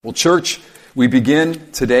Well, church, we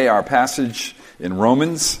begin today our passage in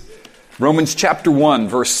Romans chapter 1,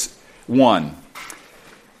 verse 1.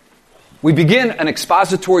 We begin an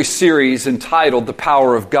expository series entitled The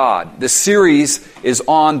Power of God. This series is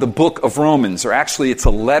on the book of Romans, or actually it's a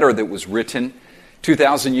letter that was written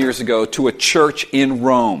 2,000 years ago to a church in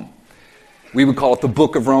Rome. We would call it the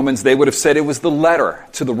book of Romans. They would have said it was the letter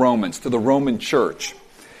to the Romans, to the Roman church.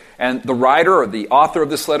 And the writer or the author of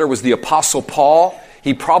this letter was the Apostle Paul.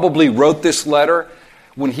 He probably wrote this letter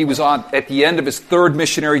when he was at the end of his third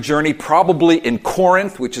missionary journey, probably in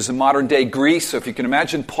Corinth, which is in modern-day Greece. So if you can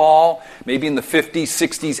imagine Paul, maybe in the 50s,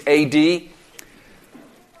 60s A.D.,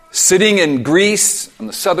 sitting in Greece, on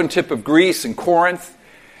the southern tip of Greece, in Corinth,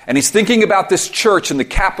 and he's thinking about this church in the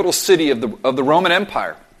capital city of the Roman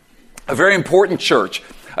Empire, a very important church.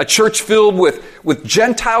 A church filled with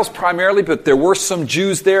Gentiles primarily, but there were some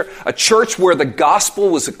Jews there. A church where the gospel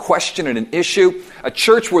was a question and an issue. A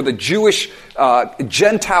church where the Jewish,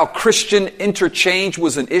 Gentile, Christian interchange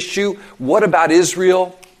was an issue. What about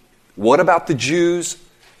Israel? What about the Jews?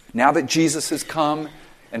 Now that Jesus has come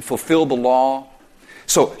and fulfilled the law.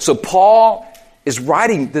 So Paul is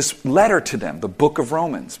writing this letter to them, the book of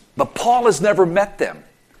Romans. But Paul has never met them.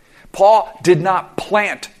 Paul did not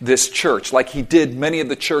plant this church like he did many of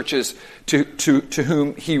the churches to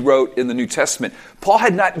whom he wrote in the New Testament. Paul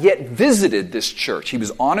had not yet visited this church. He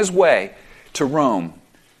was on his way to Rome,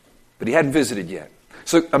 but he hadn't visited yet.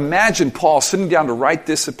 So imagine Paul sitting down to write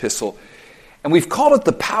this epistle, and we've called it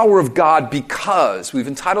The Power of God because, we've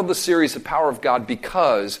entitled the series The Power of God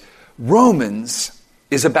because Romans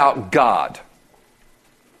is about God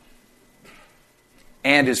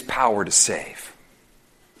and His power to save.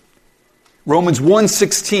 Romans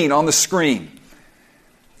 1:16 on the screen.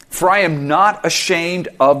 For I am not ashamed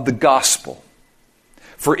of the gospel,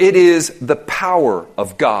 for it is the power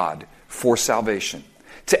of God for salvation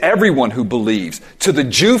to everyone who believes, to the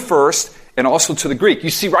Jew first and also to the Greek. You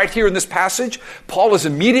see right here in this passage, Paul is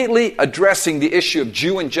immediately addressing the issue of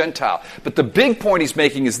Jew and Gentile. But the big point he's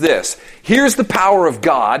making is this. Here's the power of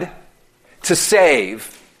God to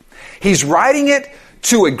save. He's writing it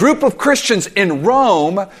to a group of Christians in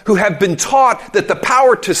Rome who have been taught that the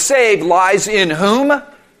power to save lies in whom?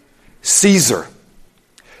 Caesar,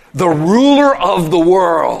 the ruler of the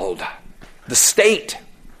world, the state.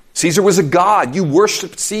 Caesar was a god. You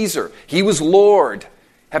worshiped Caesar. He was Lord.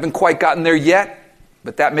 Haven't quite gotten there yet,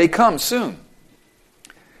 but that may come soon.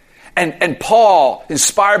 And Paul,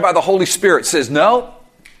 inspired by the Holy Spirit, says, no,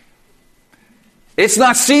 it's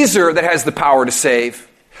not Caesar that has the power to save.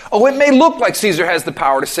 Oh, it may look like Caesar has the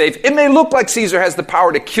power to save. It may look like Caesar has the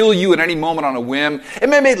power to kill you at any moment on a whim. It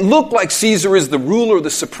may look like Caesar is the ruler, the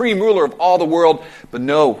supreme ruler of all the world. But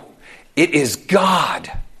no, it is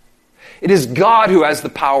God. It is God who has the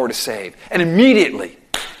power to save. And immediately,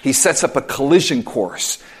 he sets up a collision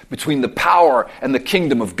course between the power and the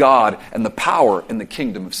kingdom of God and the power and the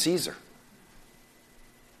kingdom of Caesar.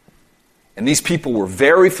 And these people were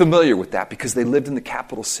very familiar with that because they lived in the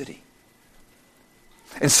capital city.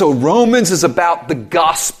 And so Romans is about the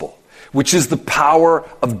gospel, which is the power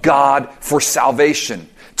of God for salvation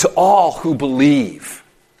to all who believe.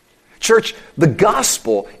 Church, the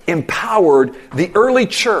gospel empowered the early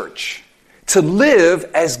church to live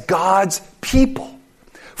as God's people,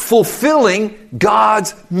 fulfilling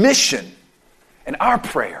God's mission. And our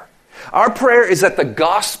prayer is that the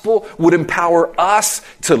gospel would empower us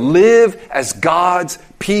to live as God's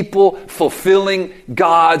people, fulfilling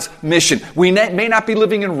God's mission. We may not be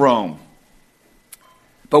living in Rome,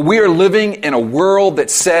 but we are living in a world that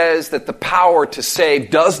says that the power to save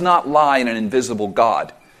does not lie in an invisible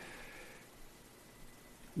God.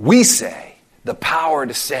 We say the power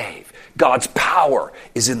to save, God's power,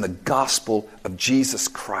 is in the gospel of Jesus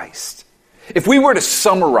Christ. If we were to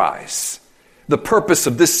summarize the purpose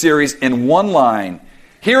of this series in one line,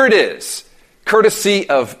 here it is, courtesy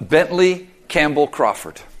of Bentley Campbell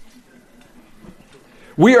Crawford.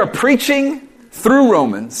 We are preaching through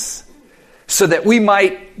Romans so that we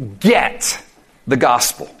might get the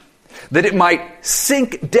gospel, that it might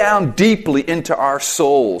sink down deeply into our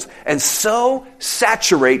souls and so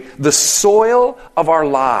saturate the soil of our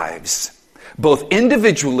lives, both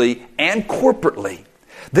individually and corporately,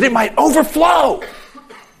 that it might overflow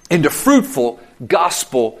into fruitful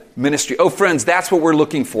gospel ministry. Oh, friends, that's what we're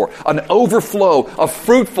looking for. An overflow of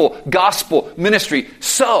fruitful gospel ministry.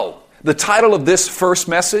 So, the title of this first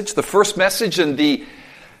message, the first message in the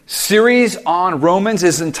series on Romans,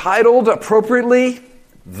 is entitled appropriately,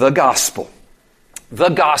 The Gospel. The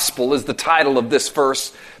Gospel is the title of this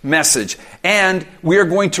first message. And we are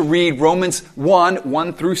going to read Romans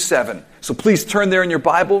 1 through 7. So please turn there in your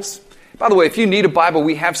Bibles. By the way, if you need a Bible,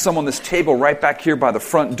 we have some on this table right back here by the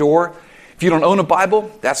front door. If you don't own a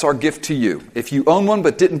Bible, that's our gift to you. If you own one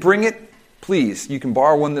but didn't bring it, please, you can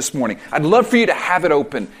borrow one this morning. I'd love for you to have it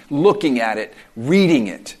open, looking at it, reading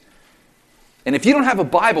it. And if you don't have a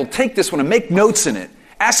Bible, take this one and make notes in it.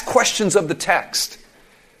 Ask questions of the text.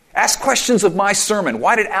 Ask questions of my sermon.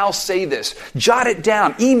 Why did Al say this? Jot it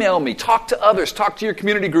down. Email me. Talk to others. Talk to your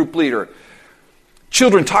community group leader.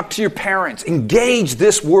 Children, talk to your parents. Engage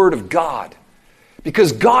this Word of God.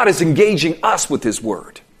 Because God is engaging us with His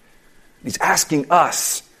Word. He's asking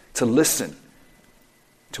us to listen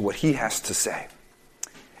to what He has to say.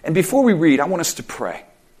 And before we read, I want us to pray.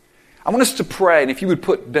 I want us to pray, and if you would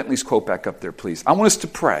put Bentley's quote back up there, please. I want us to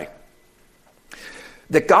pray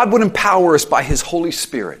that God would empower us by His Holy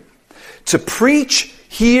Spirit to preach,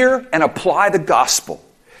 hear, and apply the gospel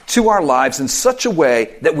to our lives in such a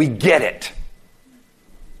way that we get it.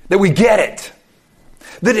 That we get it.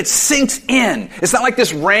 That it sinks in. It's not like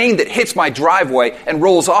this rain that hits my driveway and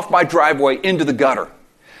rolls off my driveway into the gutter.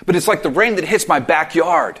 But it's like the rain that hits my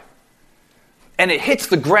backyard. And it hits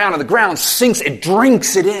the ground, and the ground sinks, it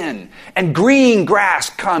drinks it in, and green grass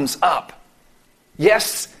comes up.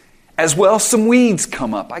 Yes, as well, some weeds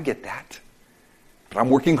come up. I get that. But I'm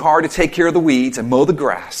working hard to take care of the weeds and mow the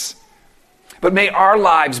grass. But may our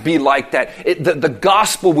lives be like that. The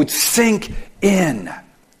gospel would sink in.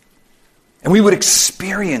 And we would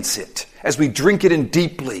experience it as we drink it in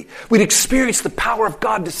deeply. We'd experience the power of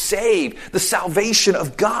God to save, the salvation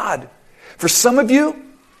of God. For some of you,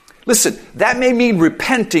 listen, that may mean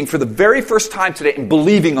repenting for the very first time today and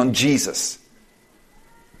believing on Jesus.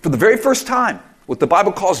 For the very first time, what the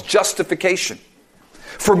Bible calls justification.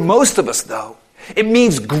 For most of us, though, it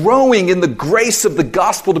means growing in the grace of the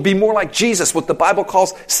gospel to be more like Jesus, what the Bible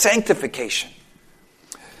calls sanctification.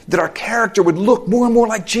 That our character would look more and more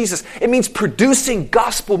like Jesus. It means producing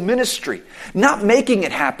gospel ministry. Not making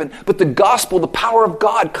it happen, but the gospel, the power of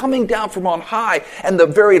God coming down from on high, and the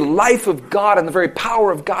very life of God and the very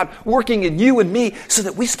power of God working in you and me so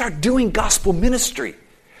that we start doing gospel ministry.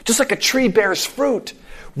 Just like a tree bears fruit,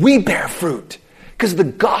 we bear fruit because the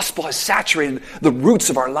gospel has saturated the roots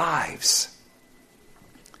of our lives.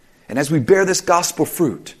 And as we bear this gospel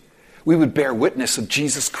fruit, we would bear witness of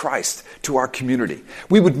Jesus Christ to our community.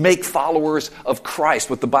 We would make followers of Christ,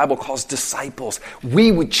 what the Bible calls disciples.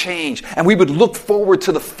 We would change, and we would look forward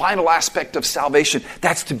to the final aspect of salvation.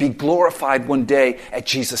 That's to be glorified one day at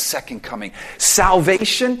Jesus' second coming.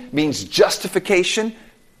 Salvation means justification,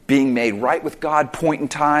 being made right with God, point in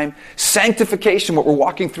time. Sanctification, what we're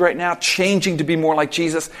walking through right now, changing to be more like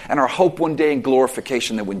Jesus. And our hope one day in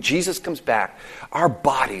glorification, that when Jesus comes back, our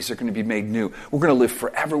bodies are going to be made new. We're going to live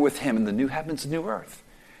forever with Him in the new heavens and new earth.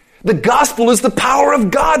 The gospel is the power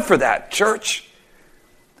of God for that, church.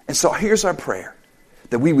 And so here's our prayer,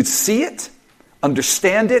 that we would see it,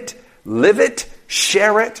 understand it, live it,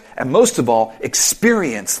 share it, and most of all,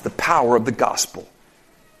 experience the power of the gospel.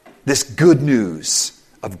 This good news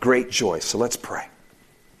of great joy. So let's pray.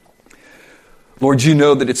 Lord, you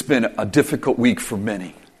know that it's been a difficult week for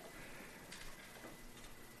many.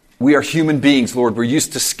 We are human beings, Lord. We're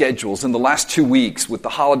used to schedules. In the last 2 weeks, with the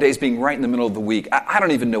holidays being right in the middle of the week, I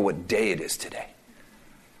don't even know what day it is today.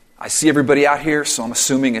 I see everybody out here, so I'm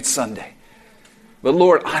assuming it's Sunday. But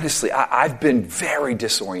Lord, honestly, I've been very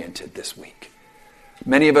disoriented this week.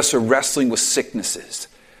 Many of us are wrestling with sicknesses,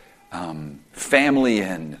 family,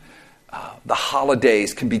 and the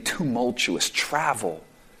holidays can be tumultuous, travel.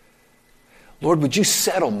 Lord, would you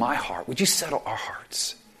settle my heart? Would you settle our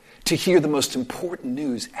hearts to hear the most important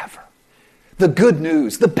news ever? The good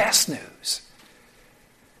news, the best news.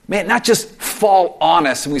 May it not just fall on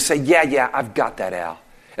us and we say, yeah, I've got that, Al.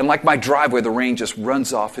 And like my driveway, the rain just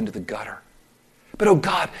runs off into the gutter. But oh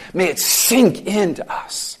God, may it sink into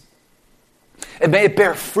us. And may it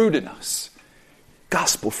bear fruit in us.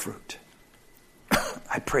 Gospel fruit.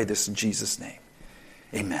 I pray this in Jesus' name.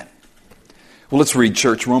 Amen. Well, let's read,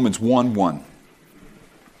 church, Romans 1:1.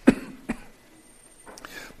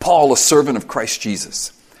 Paul, a servant of Christ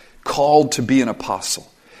Jesus, called to be an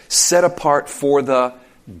apostle, set apart for the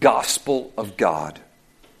gospel of God,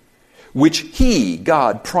 which He,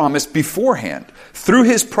 God, promised beforehand through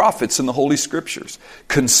His prophets in the Holy Scriptures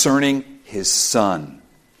concerning His Son,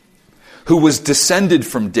 who was descended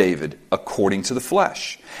from David according to the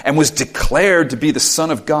flesh, and was declared to be the Son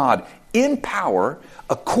of God in power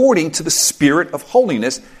according to the Spirit of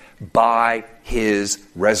holiness by His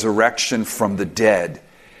resurrection from the dead.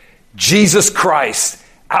 Jesus Christ,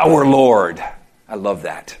 our Lord. I love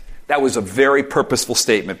that. That was a very purposeful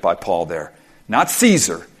statement by Paul there. Not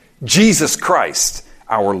Caesar, Jesus Christ,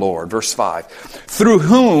 our Lord. Verse 5, through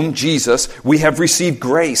whom, Jesus, we have received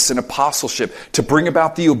grace and apostleship to bring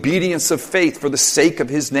about the obedience of faith for the sake of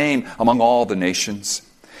his name among all the nations,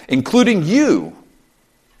 including you,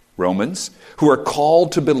 Romans, who are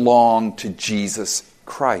called to belong to Jesus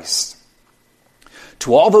Christ.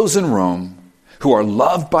 To all those in Rome who are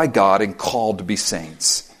loved by God and called to be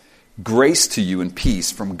saints, grace to you and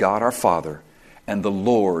peace from God our Father and the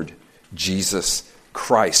Lord Jesus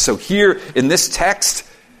Christ. So here in this text,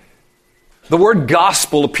 the word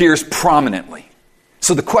gospel appears prominently.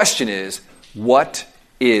 So the question is, what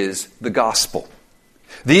is the gospel?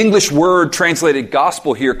 The English word translated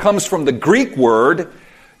gospel here comes from the Greek word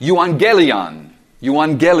euangelion.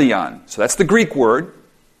 Euangelion. So that's the Greek word.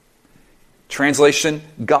 Translation,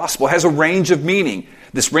 gospel, has a range of meaning.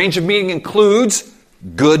 This range of meaning includes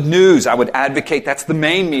good news. I would advocate that's the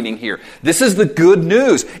main meaning here. This is the good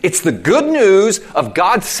news. It's the good news of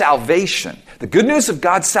God's salvation. The good news of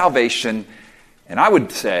God's salvation, and I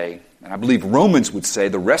would say, and I believe Romans would say,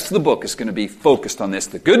 the rest of the book is going to be focused on this.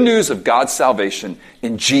 The good news of God's salvation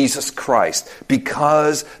in Jesus Christ.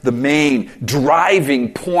 Because the main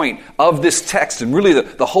driving point of this text, and really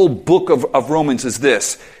the whole book of Romans is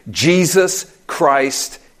this: Jesus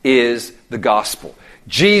Christ is the gospel.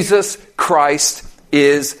 Jesus Christ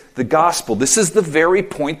is the gospel. This is the very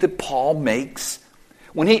point that Paul makes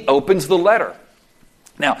when he opens the letter.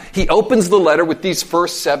 Now, he opens the letter with these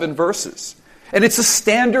first 7 verses. And it's a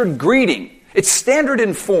standard greeting. It's standard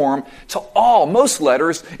in form to most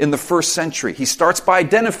letters in the first century. He starts by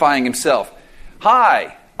identifying himself.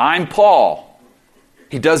 Hi, I'm Paul.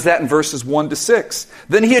 He does that in verses 1 to 6.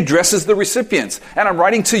 Then he addresses the recipients. And I'm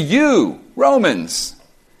writing to you, Romans.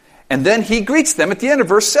 And then he greets them at the end of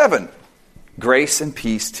verse 7. Grace and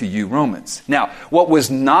peace to you, Romans. Now, what was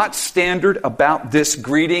not standard about this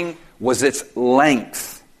greeting was its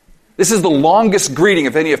length. This is the longest greeting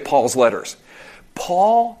of any of Paul's letters.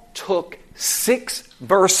 Paul took 6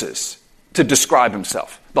 verses to describe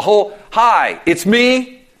himself. The whole, hi, it's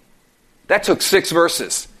me, that took 6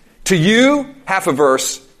 verses. To you, half a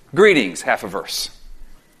verse. Greetings, half a verse.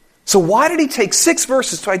 So why did he take 6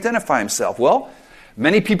 verses to identify himself? Well,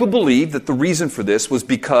 many people believe that the reason for this was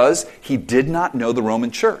because he did not know the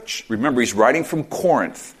Roman church. Remember, he's writing from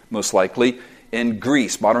Corinth, most likely, in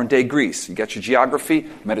Greece, modern-day Greece. You got your geography,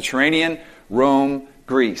 Mediterranean, Rome,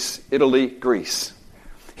 Greece, Italy, Greece.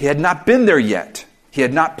 He had not been there yet. He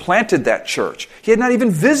had not planted that church. He had not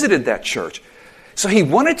even visited that church. So he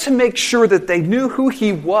wanted to make sure that they knew who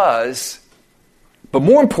he was, but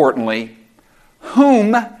more importantly,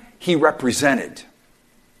 whom he represented.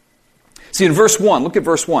 See, in verse 1, look at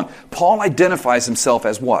verse 1. Paul identifies himself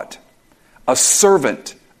as what? A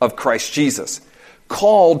servant of Christ Jesus,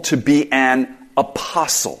 called to be an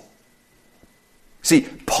apostle. See,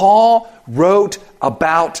 Paul wrote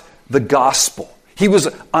about the gospel. He was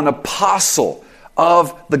an apostle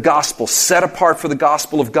of the gospel, set apart for the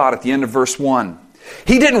gospel of God at the end of verse 1.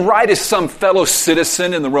 He didn't write as some fellow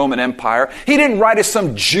citizen in the Roman Empire. He didn't write as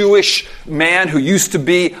some Jewish man who used to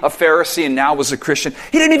be a Pharisee and now was a Christian.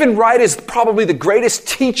 He didn't even write as probably the greatest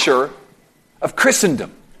teacher of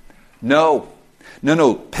Christendom. No.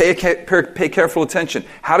 Pay careful attention.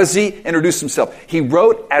 How does he introduce himself? He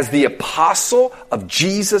wrote as the apostle of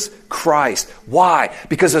Jesus Christ. Why?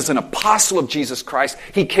 Because as an apostle of Jesus Christ,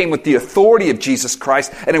 he came with the authority of Jesus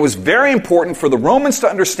Christ, and it was very important for the Romans to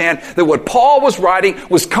understand that what Paul was writing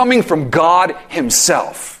was coming from God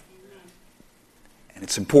himself. And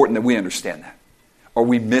it's important that we understand that, or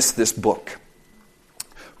we miss this book.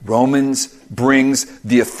 Romans brings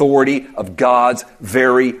the authority of God's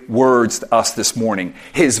very words to us this morning.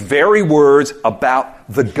 His very words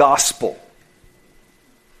about the gospel.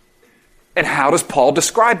 And how does Paul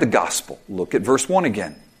describe the gospel? Look at verse 1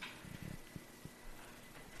 again.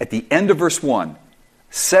 At the end of verse 1,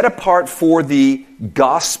 set apart for the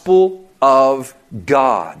gospel of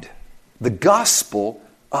God. The gospel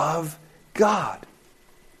of God.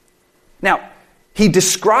 Now, he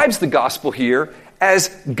describes the gospel here as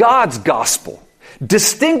God's gospel,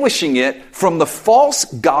 distinguishing it from the false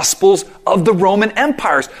gospels of the Roman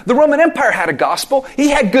empires. The Roman Empire had a gospel. He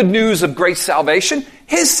had good news of great salvation,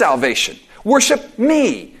 his salvation. Worship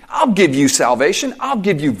me. I'll give you salvation. I'll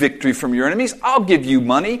give you victory from your enemies. I'll give you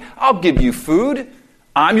money. I'll give you food.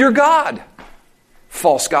 I'm your God.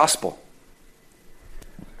 False gospel.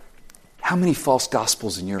 How many false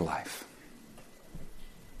gospels in your life?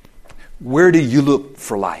 Where do you look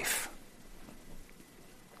for life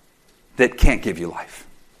that can't give you life?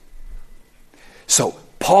 So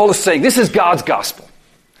Paul is saying this is God's gospel.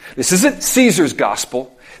 This isn't Caesar's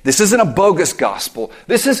gospel. This isn't a bogus gospel.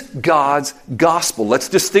 This is God's gospel. Let's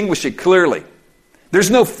distinguish it clearly. There's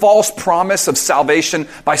no false promise of salvation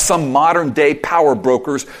by some modern day power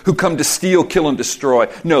brokers who come to steal, kill, and destroy.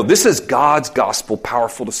 No, this is God's gospel,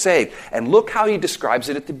 powerful to save. And look how he describes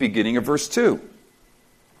it at the beginning of verse 2.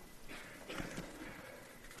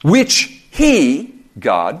 Which he,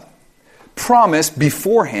 God, promised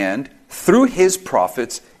beforehand through his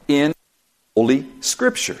prophets in Holy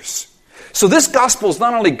Scriptures. So this gospel is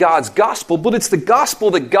not only God's gospel, but it's the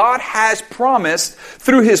gospel that God has promised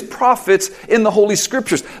through his prophets in the Holy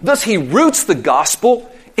Scriptures. Thus, he roots the gospel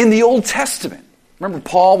in the Old Testament. Remember,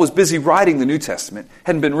 Paul was busy writing the New Testament,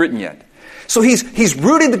 hadn't been written yet. So he's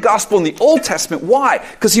rooting the gospel in the Old Testament. Why?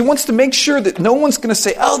 Because he wants to make sure that no one's going to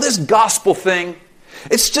say, oh, this gospel thing,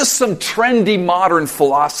 it's just some trendy modern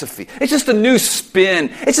philosophy. It's just a new spin.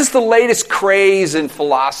 It's just the latest craze in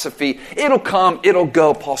philosophy. It'll come, it'll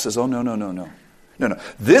go. Paul says, oh, no.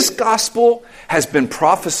 This gospel has been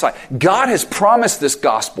prophesied. God has promised this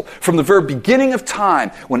gospel from the very beginning of time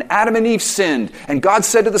when Adam and Eve sinned. And God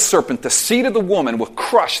said to the serpent, the seed of the woman will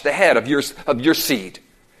crush the head of your seed.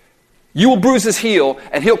 You will bruise his heel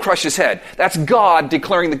and he'll crush his head. That's God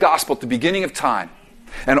declaring the gospel at the beginning of time.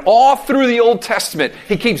 And all through the Old Testament,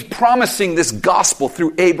 he keeps promising this gospel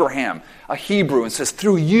through Abraham, a Hebrew, and says,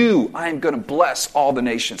 through you, I am going to bless all the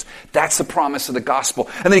nations. That's the promise of the gospel.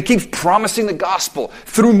 And then he keeps promising the gospel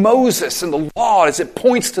through Moses and the law as it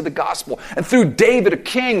points to the gospel. And through David, a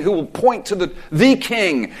king who will point to the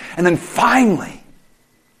king. And then finally,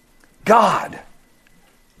 God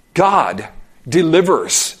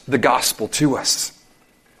delivers the gospel to us.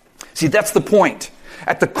 See, that's the point.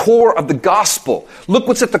 At the core of the gospel. Look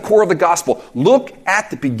what's at the core of the gospel. Look at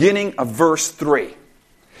the beginning of verse 3.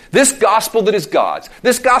 This gospel that is God's,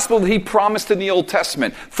 this gospel that he promised in the Old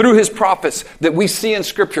Testament through his prophets that we see in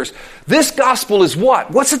scriptures, this gospel is what?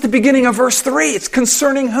 What's at the beginning of verse 3? It's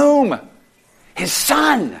concerning whom? His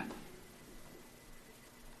son.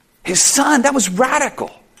 His son. That was radical.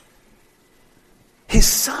 His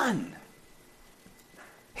son.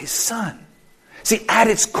 His son. See, at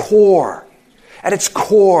its core,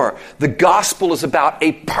 the gospel is about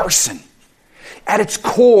a person. At its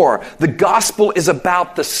core, the gospel is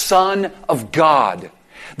about the Son of God.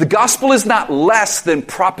 The gospel is not less than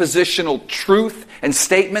propositional truth and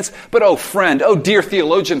statements, but oh dear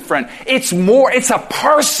theologian friend, it's more, it's a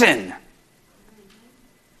person.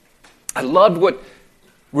 I loved what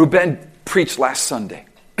Ruben preached last Sunday.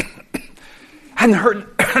 hadn't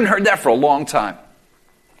heard that for a long time.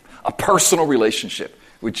 A personal relationship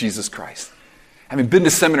with Jesus Christ. Having been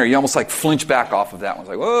to seminary, you almost like flinch back off of that one. It's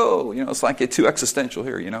like, whoa, let's not get too existential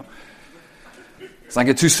here, Let's not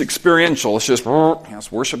get too experiential. Let's just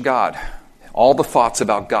let's worship God. All the thoughts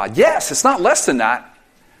about God. Yes, it's not less than that.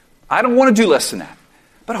 I don't want to do less than that.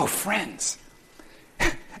 But friends,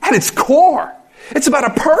 at its core, it's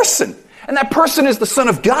about a person. And that person is the Son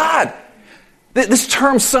of God. This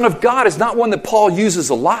term Son of God is not one that Paul uses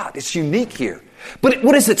a lot. It's unique here. But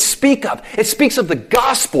what does it speak of? It speaks of the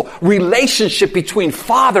gospel relationship between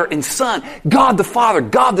Father and Son. God the Father,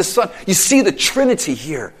 God the Son. You see the Trinity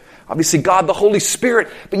here. Obviously God the Holy Spirit.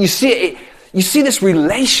 But you see this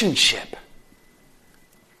relationship.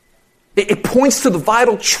 It points to the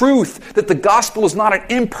vital truth that the gospel is not an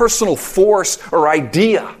impersonal force or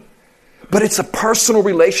idea. But it's a personal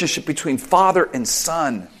relationship between Father and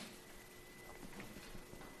Son.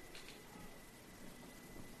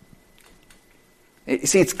 You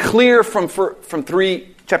see, it's clear from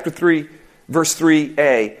chapter 3, verse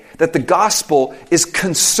 3a, that the gospel is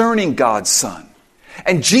concerning God's Son.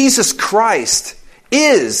 And Jesus Christ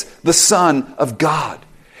is the Son of God.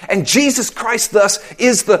 And Jesus Christ, thus,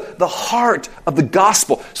 is the heart of the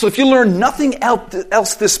gospel. So if you learn nothing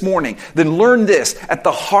else this morning, then learn this. At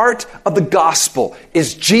the heart of the gospel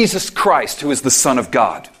is Jesus Christ, who is the Son of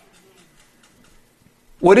God.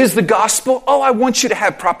 What is the gospel? I want you to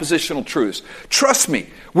have propositional truths. Trust me,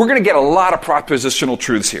 we're going to get a lot of propositional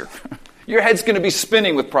truths here. Your head's going to be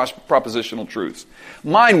spinning with propositional truths.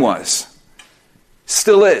 Mine was.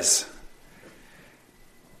 Still is.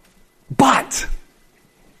 But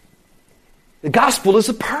the gospel is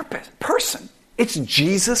a person. It's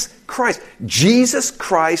Jesus Christ. Jesus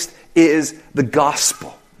Christ is the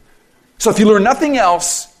gospel. So if you learn nothing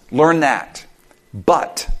else, learn that.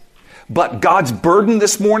 But God's burden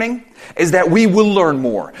this morning is that we will learn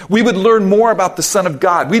more. We would learn more about the Son of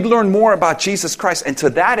God. We'd learn more about Jesus Christ. And to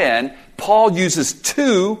that end, Paul uses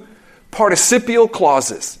two participial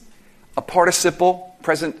clauses. A participle,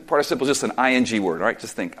 present participle is just an ing word, all right?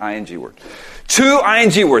 Just think, ing word. Two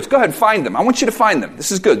ing words. Go ahead and find them. I want you to find them.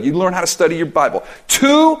 This is good. You learn how to study your Bible.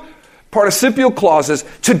 Two participial clauses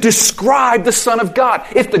to describe the Son of God.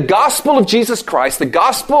 If the gospel of Jesus Christ, the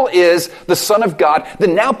gospel is the Son of God,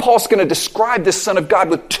 then now Paul's going to describe this Son of God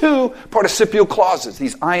with two participial clauses,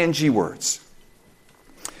 these ing words.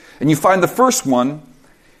 And you find the first one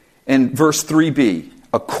in verse 3b,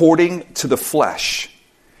 according to the flesh.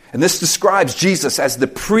 And this describes Jesus as the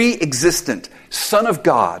pre-existent Son of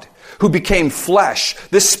God who became flesh.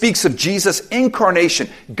 This speaks of Jesus' incarnation,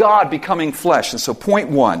 God becoming flesh. And so point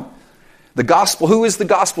one, the gospel. Who is the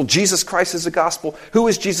gospel? Jesus Christ is the gospel. Who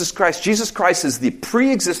is Jesus Christ? Jesus Christ is the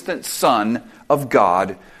pre-existent Son of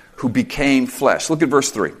God who became flesh. Look at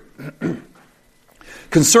verse 3.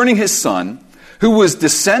 Concerning his Son, who was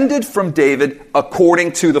descended from David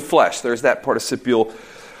according to the flesh. There's that participial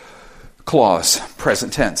clause,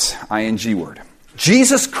 present tense, ing word.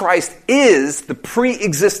 Jesus Christ is the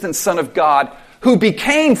pre-existent Son of God who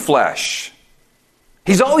became flesh.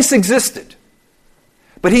 He's always existed,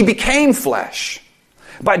 but he became flesh.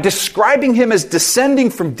 By describing him as descending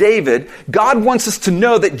from David, God wants us to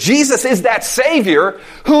know that Jesus is that Savior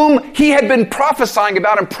whom he had been prophesying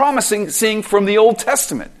about and promising from the Old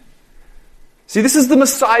Testament. See, this is the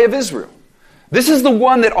Messiah of Israel. This is the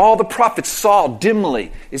one that all the prophets saw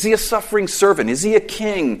dimly. Is he a suffering servant? Is he a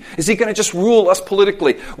king? Is he going to just rule us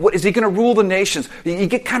politically? Is he going to rule the nations? You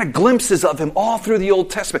get kind of glimpses of him all through the Old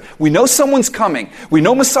Testament. We know someone's coming. We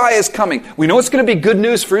know Messiah is coming. We know it's going to be good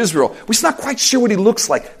news for Israel. We're just not quite sure what he looks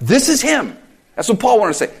like. This is him. That's what Paul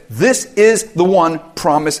wanted to say. This is the one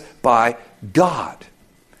promised by God.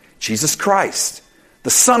 Jesus Christ, the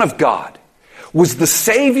Son of God, was the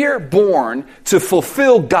Savior born to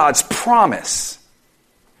fulfill God's promise,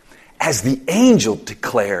 as the angel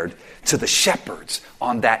declared to the shepherds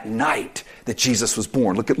on that night that Jesus was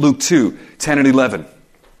born. Look at Luke 2, 10 and 11.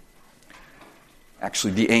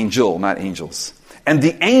 Actually, the angel, not angels. And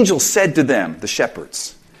the angel said to them, the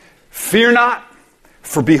shepherds, "Fear not,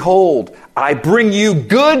 for behold, I bring you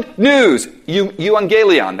good news."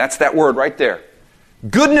 Euangelion, that's that word right there.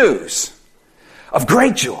 Good news of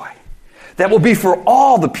great joy. That will be for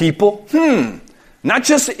all the people. Not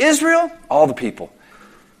just Israel, all the people.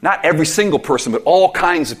 Not every single person, but all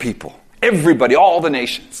kinds of people. Everybody, all the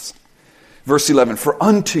nations. Verse 11, "For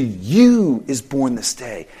unto you is born this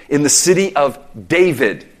day in the city of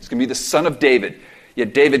David." It's going to be the son of David.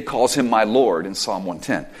 Yet David calls him my Lord in Psalm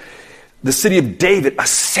 110. The city of David, a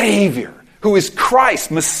Savior, who is Christ,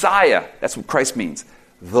 Messiah. That's what Christ means.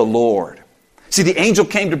 The Lord. See, the angel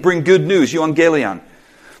came to bring good news, euangelion,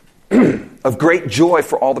 of great joy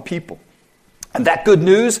for all the people. And that good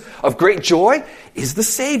news of great joy is the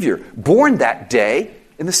Savior, born that day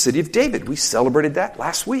in the city of David. We celebrated that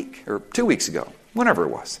last week, or 2 weeks ago, whenever it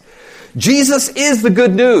was. Jesus is the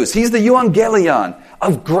good news. He's the euangelion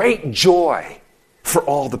of great joy for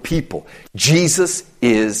all the people. Jesus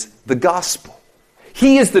is the gospel.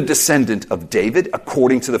 He is the descendant of David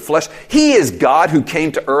according to the flesh. He is God who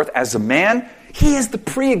came to earth as a man. He is the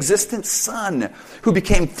pre-existent Son who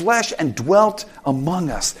became flesh and dwelt among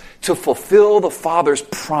us to fulfill the Father's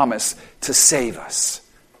promise to save us.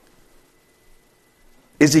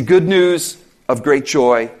 Is he good news of great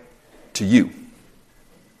joy to you?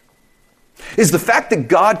 Is the fact that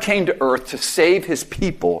God came to earth to save his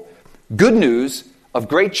people good news of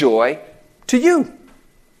great joy to you?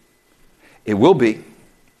 It will be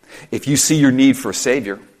if you see your need for a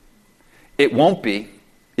Savior. It won't be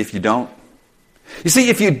if you don't. You see,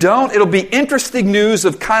 if you don't, it'll be interesting news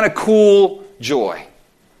of kind of cool joy.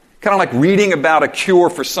 Kind of like reading about a cure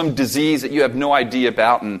for some disease that you have no idea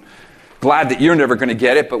about and glad that you're never going to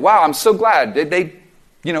get it. But wow, I'm so glad they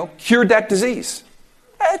cured that disease.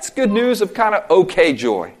 That's good news of kind of okay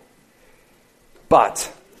joy.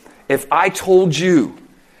 But if I told you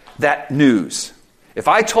that news, if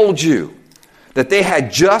I told you that they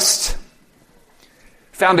had just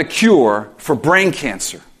found a cure for brain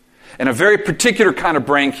cancer, and a very particular kind of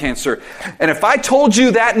brain cancer. And if I told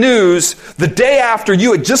you that news the day after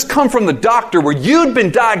you had just come from the doctor where you'd been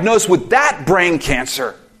diagnosed with that brain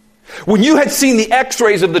cancer, when you had seen the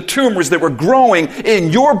x-rays of the tumors that were growing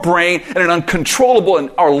in your brain in an uncontrollable and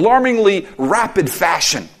alarmingly rapid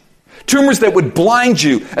fashion, tumors that would blind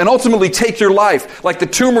you and ultimately take your life, like the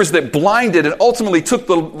tumors that blinded and ultimately took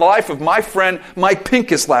the life of my friend Mike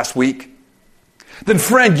Pincus last week, then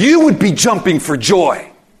friend, you would be jumping for joy.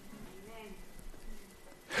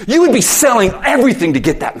 You would be selling everything to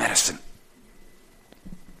get that medicine.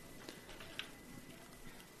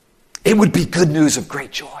 It would be good news of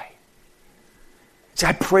great joy. See,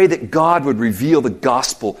 I pray that God would reveal the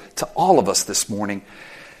gospel to all of us this morning.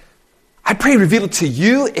 I pray reveal it to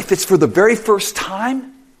you if it's for the very first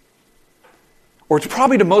time, or it's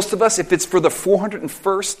probably to most of us, if it's for the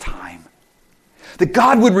 401st time, that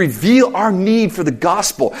God would reveal our need for the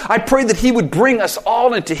gospel. I pray that He would bring us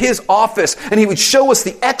all into His office and He would show us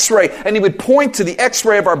the x-ray and He would point to the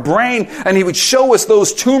x-ray of our brain and He would show us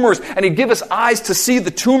those tumors and He'd give us eyes to see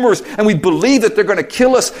the tumors and we believe that they're going to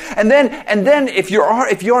kill us. And then if you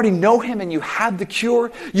already know Him and you had the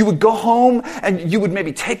cure, you would go home and you would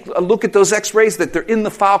maybe take a look at those x-rays that they're in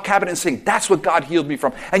the file cabinet and saying, that's what God healed me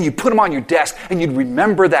from. And you put them on your desk and you'd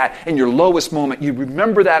remember that in your lowest moment. You'd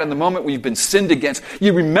remember that in the moment when you've been sinned against.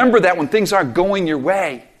 You remember that when things aren't going your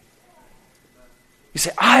way. You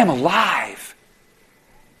say, I am alive.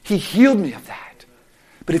 He healed me of that.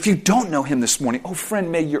 But if you don't know Him this morning, oh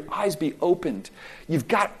friend, may your eyes be opened. You've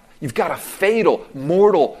got a fatal,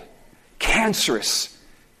 mortal, cancerous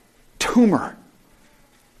tumor.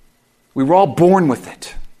 We were all born with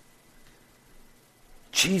it.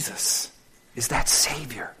 Jesus is that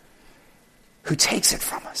Savior who takes it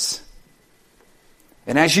from us.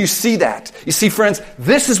 And as you see that, you see, friends,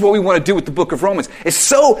 this is what we want to do with the book of Romans. Is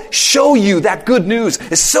so show you that good news.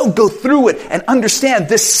 Is so go through it and understand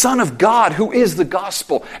this Son of God who is the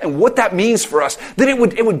gospel and what that means for us. That it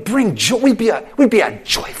would bring joy. We'd be a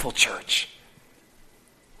joyful church.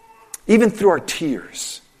 Even through our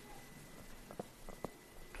tears.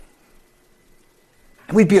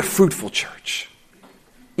 And we'd be a fruitful church.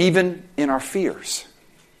 Even in our fears.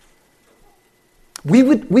 We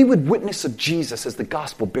would witness of Jesus as the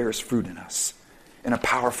gospel bears fruit in us in a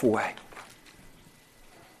powerful way.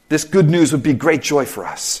 This good news would be great joy for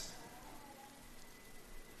us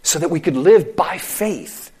so that we could live by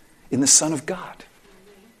faith in the Son of God.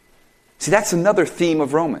 See, that's another theme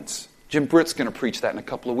of Romans. Jim Britt's going to preach that in a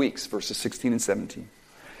couple of weeks, verses 16 and 17.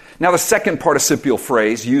 Now, the second participial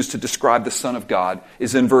phrase used to describe the Son of God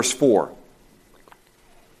is in verse 4.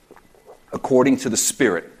 According to the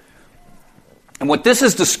Spirit. And what this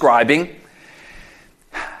is describing,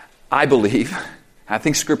 I believe, I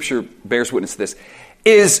think Scripture bears witness to this,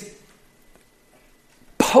 is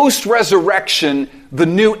post-resurrection, the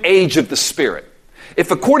new age of the Spirit. If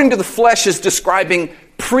according to the flesh is describing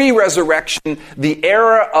pre-resurrection, the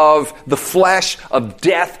era of the flesh, of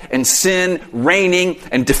death and sin, reigning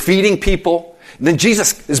and defeating people, then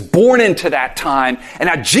Jesus is born into that time, and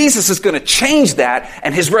now Jesus is going to change that,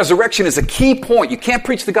 and His resurrection is a key point. You can't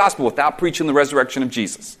preach the gospel without preaching the resurrection of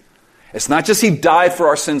Jesus. It's not just He died for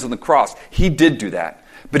our sins on the cross. He did do that,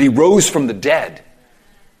 but He rose from the dead.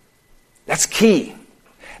 That's key.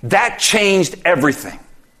 That changed everything.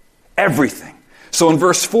 Everything. So in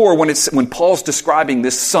verse 4, when Paul's describing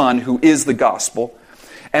this Son who is the gospel,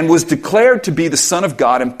 and was declared to be the Son of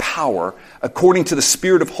God in power, according to the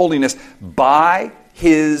Spirit of holiness, by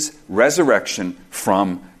His resurrection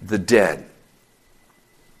from the dead.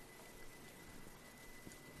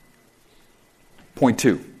 Point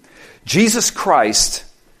 2. Jesus Christ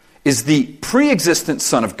is the pre-existent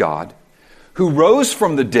Son of God who rose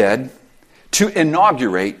from the dead to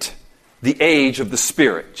inaugurate the age of the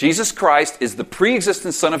Spirit. Jesus Christ is the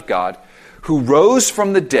pre-existent Son of God who rose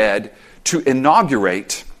from the dead to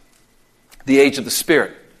inaugurate the age of the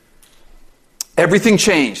Spirit. Everything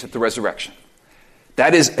changed at the resurrection.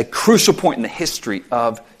 That is a crucial point in the history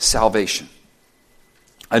of salvation.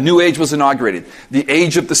 A new age was inaugurated, the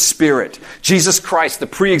age of the Spirit. Jesus Christ, the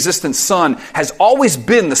pre-existent Son, has always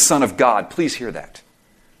been the Son of God. Please hear that.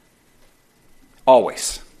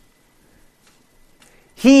 Always.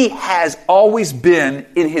 He has always been,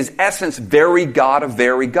 in His essence, very God of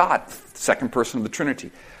very God. Second person of the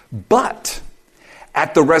Trinity. But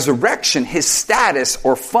at the resurrection, His status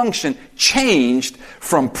or function changed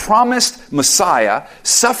from promised Messiah,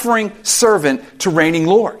 suffering servant, to reigning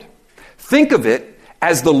Lord. Think of it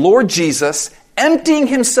as the Lord Jesus emptying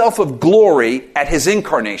Himself of glory at His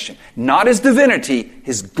incarnation. Not His divinity,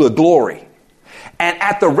 His glory. And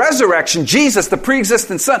at the resurrection, Jesus, the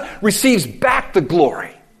pre-existent Son, receives back the glory.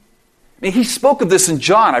 I mean, He spoke of this in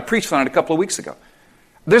John. I preached on it a couple of weeks ago.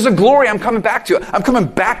 There's a glory I'm coming back to. I'm coming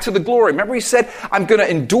back to the glory. Remember He said, I'm going to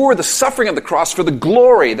endure the suffering of the cross for the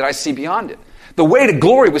glory that I see beyond it. The way to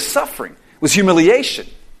glory was suffering, was humiliation.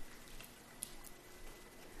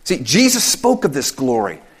 See, Jesus spoke of this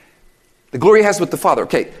glory. The glory He has with the Father.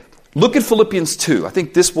 Okay, look at Philippians 2. I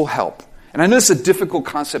think this will help. And I know this is a difficult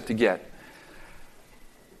concept to get.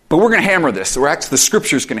 But we're going to hammer this. Or actually, the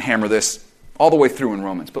Scripture's going to hammer this all the way through in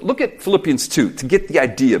Romans. But look at Philippians 2 to get the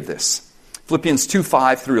idea of this. Philippians 2,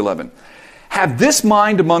 5 through 11. Have this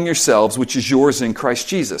mind among yourselves, which is yours in Christ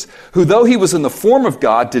Jesus, who though He was in the form of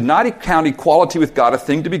God, did not count equality with God a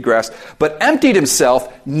thing to be grasped, but emptied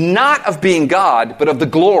Himself, not of being God, but of the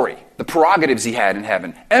glory, the prerogatives He had in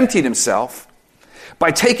heaven. Emptied Himself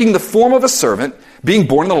by taking the form of a servant, being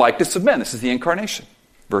born in the likeness of men. This is the incarnation.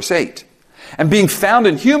 Verse 8. And being found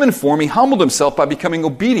in human form, he humbled himself by becoming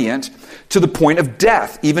obedient to the point of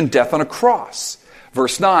death, even death on a cross.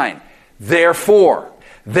 Verse 9. Therefore,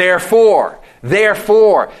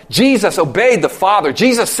 Jesus obeyed the Father.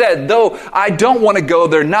 Jesus said, though I don't want to go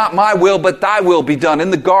there, not my will, but thy will be done.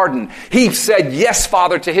 In the garden, he said, yes,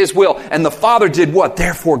 Father, to his will. And the Father did what?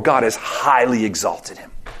 Therefore, God has highly exalted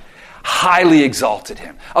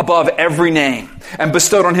him above every name, and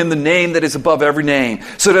bestowed on him the name that is above every name,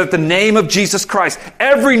 so that at the name of Jesus Christ,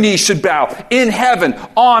 every knee should bow in heaven,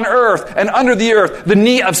 on earth, and under the earth. The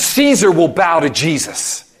knee of Caesar will bow to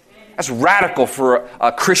Jesus. That's radical for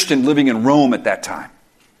a Christian living in Rome at that time.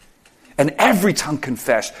 And every tongue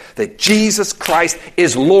confess that Jesus Christ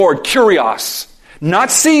is Lord, Kyrios, not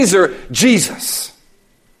Caesar, Jesus.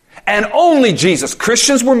 And only Jesus.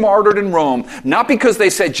 Christians were martyred in Rome, not because they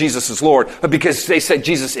said Jesus is Lord, but because they said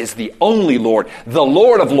Jesus is the only Lord, the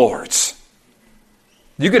Lord of Lords.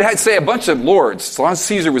 You could say a bunch of lords, as long as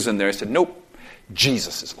Caesar was in there. They said, nope,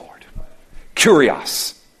 Jesus is Lord.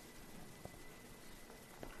 Kyrios.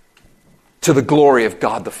 To the glory of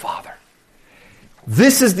God the Father.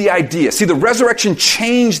 This is the idea. See, the resurrection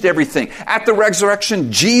changed everything. At the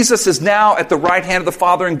resurrection, Jesus is now at the right hand of the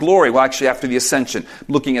Father in glory. Well, actually, after the ascension. I'm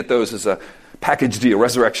looking at those as a package deal,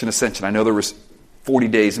 resurrection, ascension. I know there was 40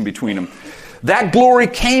 days in between them. That glory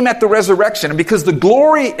came at the resurrection. And because the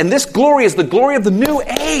glory, and this glory is the glory of the new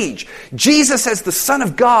age. Jesus, as the Son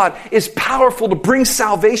of God, is powerful to bring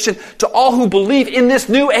salvation to all who believe in this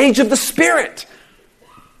new age of the Spirit.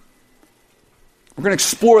 We're going to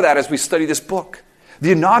explore that as we study this book.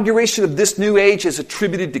 The inauguration of this new age is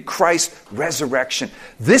attributed to Christ's resurrection.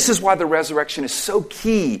 This is why the resurrection is so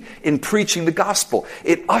key in preaching the gospel.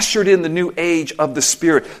 It ushered in the new age of the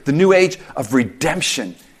Spirit, the new age of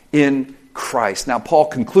redemption in Christ. Now, Paul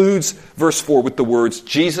concludes verse 4 with the words,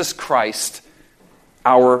 Jesus Christ,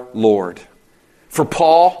 our Lord. For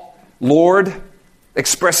Paul, Lord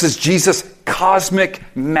expresses Jesus' cosmic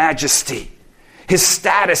majesty, his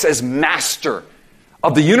status as master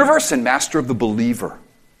of the universe and master of the believer.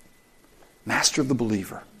 Master of the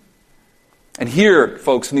believer. And here,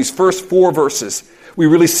 folks, in these first 4 verses, we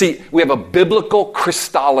really see we have a biblical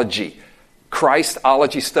Christology.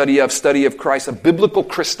 Christology, study of Christ, a biblical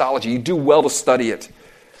Christology. You do well to study it.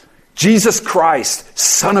 Jesus Christ,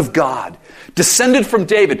 Son of God, descended from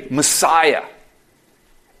David, Messiah,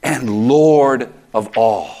 and Lord of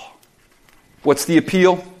all. What's the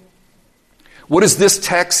appeal? What does this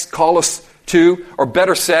text call us to? Or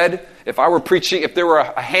better said, if I were preaching, if there were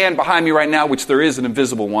a hand behind me right now, which there is an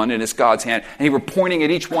invisible one, and it's God's hand, and he were pointing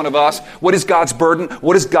at each one of us, what is God's burden?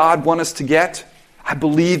 What does God want us to get? I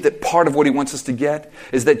believe that part of what he wants us to get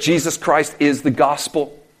is that Jesus Christ is the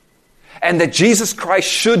gospel, and that Jesus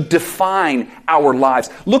Christ should define our lives.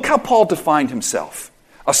 Look how Paul defined himself.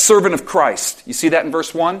 A servant of Christ. You see that in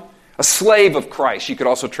verse 1? A slave of Christ. You could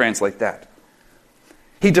also translate that.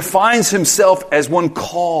 He defines himself as one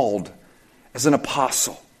called, as an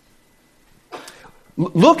apostle.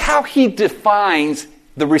 Look how he defines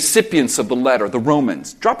the recipients of the letter, the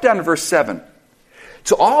Romans. Drop down to verse 7.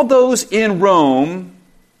 To all those in Rome,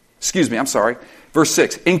 verse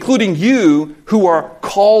 6, including you who are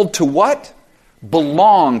called to what?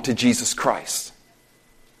 Belong to Jesus Christ.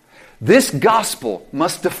 This gospel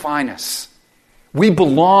must define us. We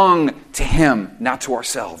belong to him, not to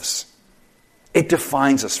ourselves. It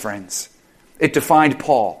defines us, friends. It defined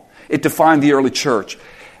Paul. It defined the early church.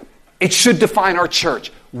 It should define our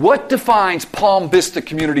church. What defines Palm Vista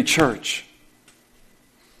Community Church?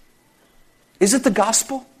 Is it the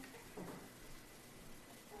gospel?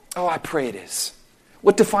 Oh, I pray it is.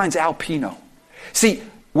 What defines Alpino? See,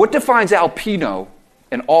 what defines Alpino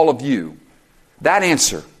and all of you, that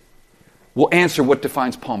answer will answer what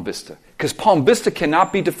defines Palm Vista. Because Palm Vista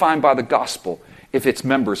cannot be defined by the gospel if its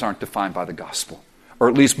members aren't defined by the gospel, or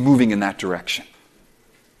at least moving in that direction.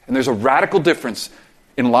 And there's a radical difference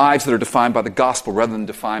in lives that are defined by the gospel rather than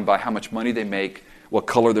defined by how much money they make, what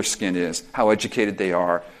color their skin is, how educated they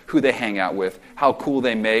are, who they hang out with, how cool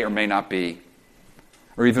they may or may not be,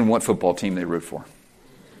 or even what football team they root for.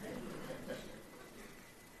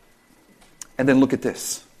 And then look at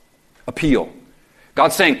this. Appeal.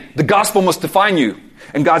 God's saying, the gospel must define you.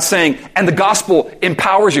 And God's saying, and the gospel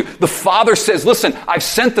empowers you. The Father says, listen, I've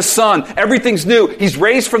sent the Son. Everything's new. He's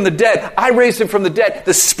raised from the dead. I raised him from the dead.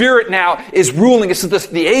 The Spirit now is ruling. It's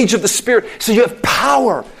the age of the Spirit. So you have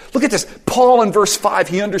power. Look at this. Paul in verse 5,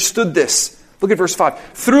 he understood this. Look at verse 5.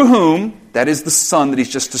 Through whom, that is the Son that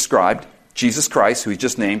he's just described, Jesus Christ, who he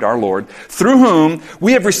just named, our Lord, through whom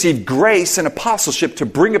we have received grace and apostleship to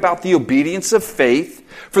bring about the obedience of faith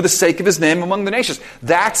for the sake of his name among the nations.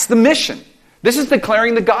 That's the mission. This is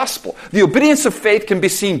declaring the gospel. The obedience of faith can be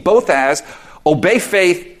seen both as obey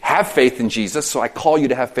faith, have faith in Jesus. So I call you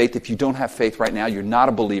to have faith. If you don't have faith right now, you're not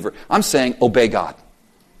a believer. I'm saying obey God.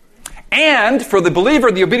 And for the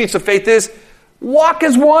believer, the obedience of faith is walk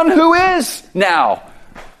as one who is now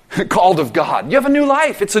called of God. You have a new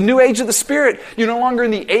life. It's a new age of the Spirit. You're no longer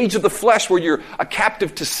in the age of the flesh where you're a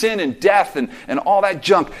captive to sin and death and all that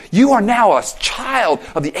junk. You are now a child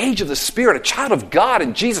of the age of the Spirit, a child of God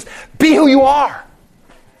and Jesus. Be who you are.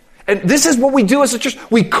 And this is what we do as a church.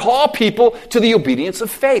 We call people to the obedience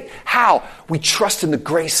of faith. How? We trust in the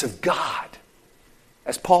grace of God,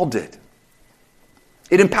 as Paul did.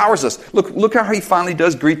 It empowers us. Look how he finally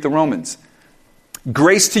does greet the Romans.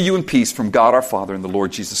 Grace to you and peace from God our Father and the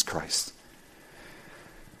Lord Jesus Christ.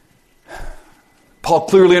 Paul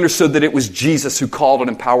clearly understood that it was Jesus who called and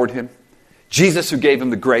empowered him. Jesus who gave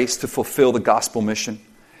him the grace to fulfill the gospel mission.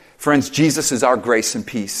 Friends, Jesus is our grace and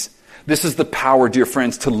peace. This is the power, dear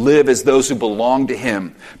friends, to live as those who belong to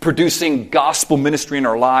him, producing gospel ministry in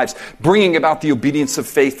our lives, bringing about the obedience of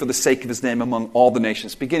faith for the sake of his name among all the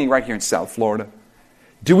nations, beginning right here in South Florida.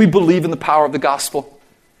 Do we believe in the power of the gospel?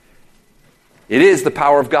 It is the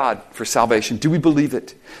power of God for salvation. Do we believe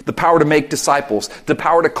it? The power to make disciples, the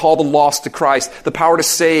power to call the lost to Christ, the power to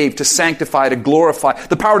save, to sanctify, to glorify,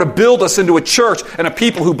 the power to build us into a church and a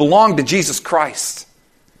people who belong to Jesus Christ.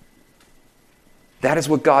 That is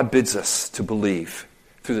what God bids us to believe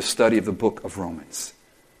through the study of the book of Romans.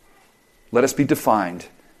 Let us be defined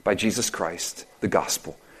by Jesus Christ, the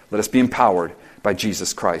gospel. Let us be empowered by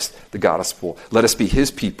Jesus Christ, the gospel. Let us be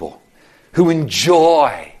his people who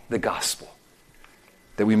enjoy the gospel,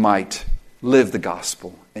 that we might live the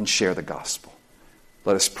gospel and share the gospel.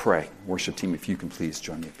 Let us pray. Worship team, if you can please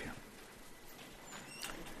join me up here.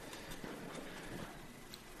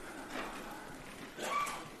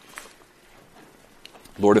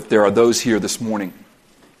 Lord, if there are those here this morning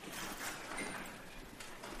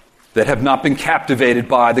that have not been captivated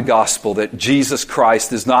by the gospel, that Jesus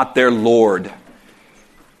Christ is not their Lord,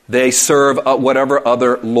 they serve whatever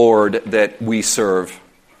other Lord that we serve.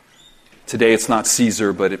 Today it's not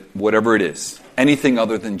Caesar, but whatever it is, anything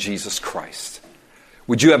other than Jesus Christ.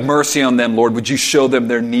 Would you have mercy on them, Lord? Would you show them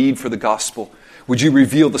their need for the gospel? Would you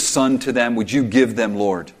reveal the Son to them? Would you give them,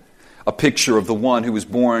 Lord, a picture of the one who was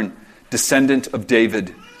born descendant of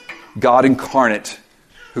David, God incarnate,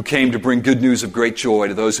 who came to bring good news of great joy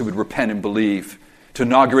to those who would repent and believe, to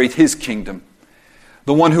inaugurate his kingdom.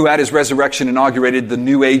 The one who at his resurrection inaugurated the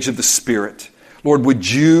new age of the Spirit. Lord, would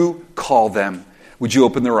you call them? Would you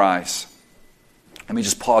open their eyes? Let me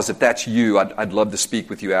just pause. If that's you, I'd love to speak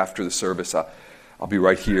with you after the service. I'll be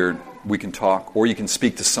right here. We can talk. Or you can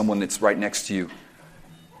speak to someone that's right next to you.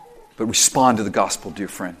 But respond to the gospel, dear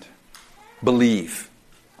friend. Believe.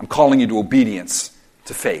 I'm calling you to obedience,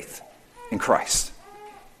 to faith in Christ.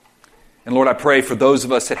 And Lord, I pray for those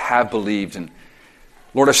of us that have believed and,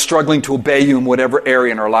 Lord, are struggling to obey you in whatever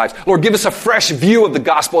area in our lives. Lord, give us a fresh view of the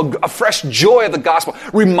gospel, a fresh joy of the gospel.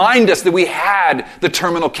 Remind us that we had the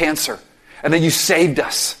terminal cancer and that you saved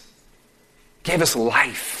us, gave us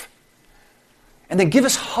life. And then give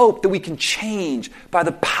us hope that we can change by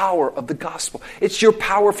the power of the gospel. It's your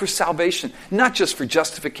power for salvation, not just for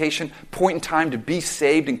justification, point in time to be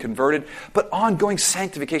saved and converted, but ongoing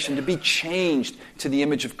sanctification, to be changed to the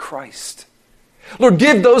image of Christ. Lord,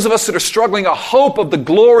 give those of us that are struggling a hope of the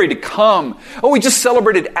glory to come. Oh, we just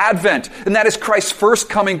celebrated Advent, and that is Christ's first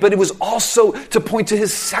coming, but it was also to point to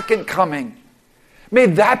his second coming. May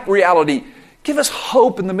that reality give us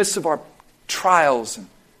hope in the midst of our trials and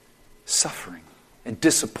suffering and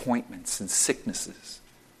disappointments and sicknesses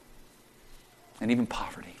and even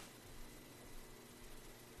poverty.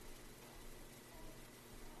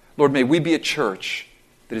 Lord, may we be a church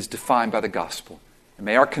that is defined by the gospel. And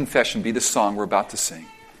may our confession be the song we're about to sing.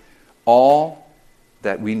 All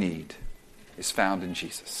that we need is found in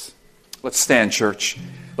Jesus. Let's stand, church.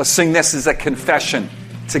 Let's sing this as a confession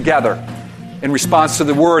together in response to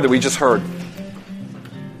the word that we just heard.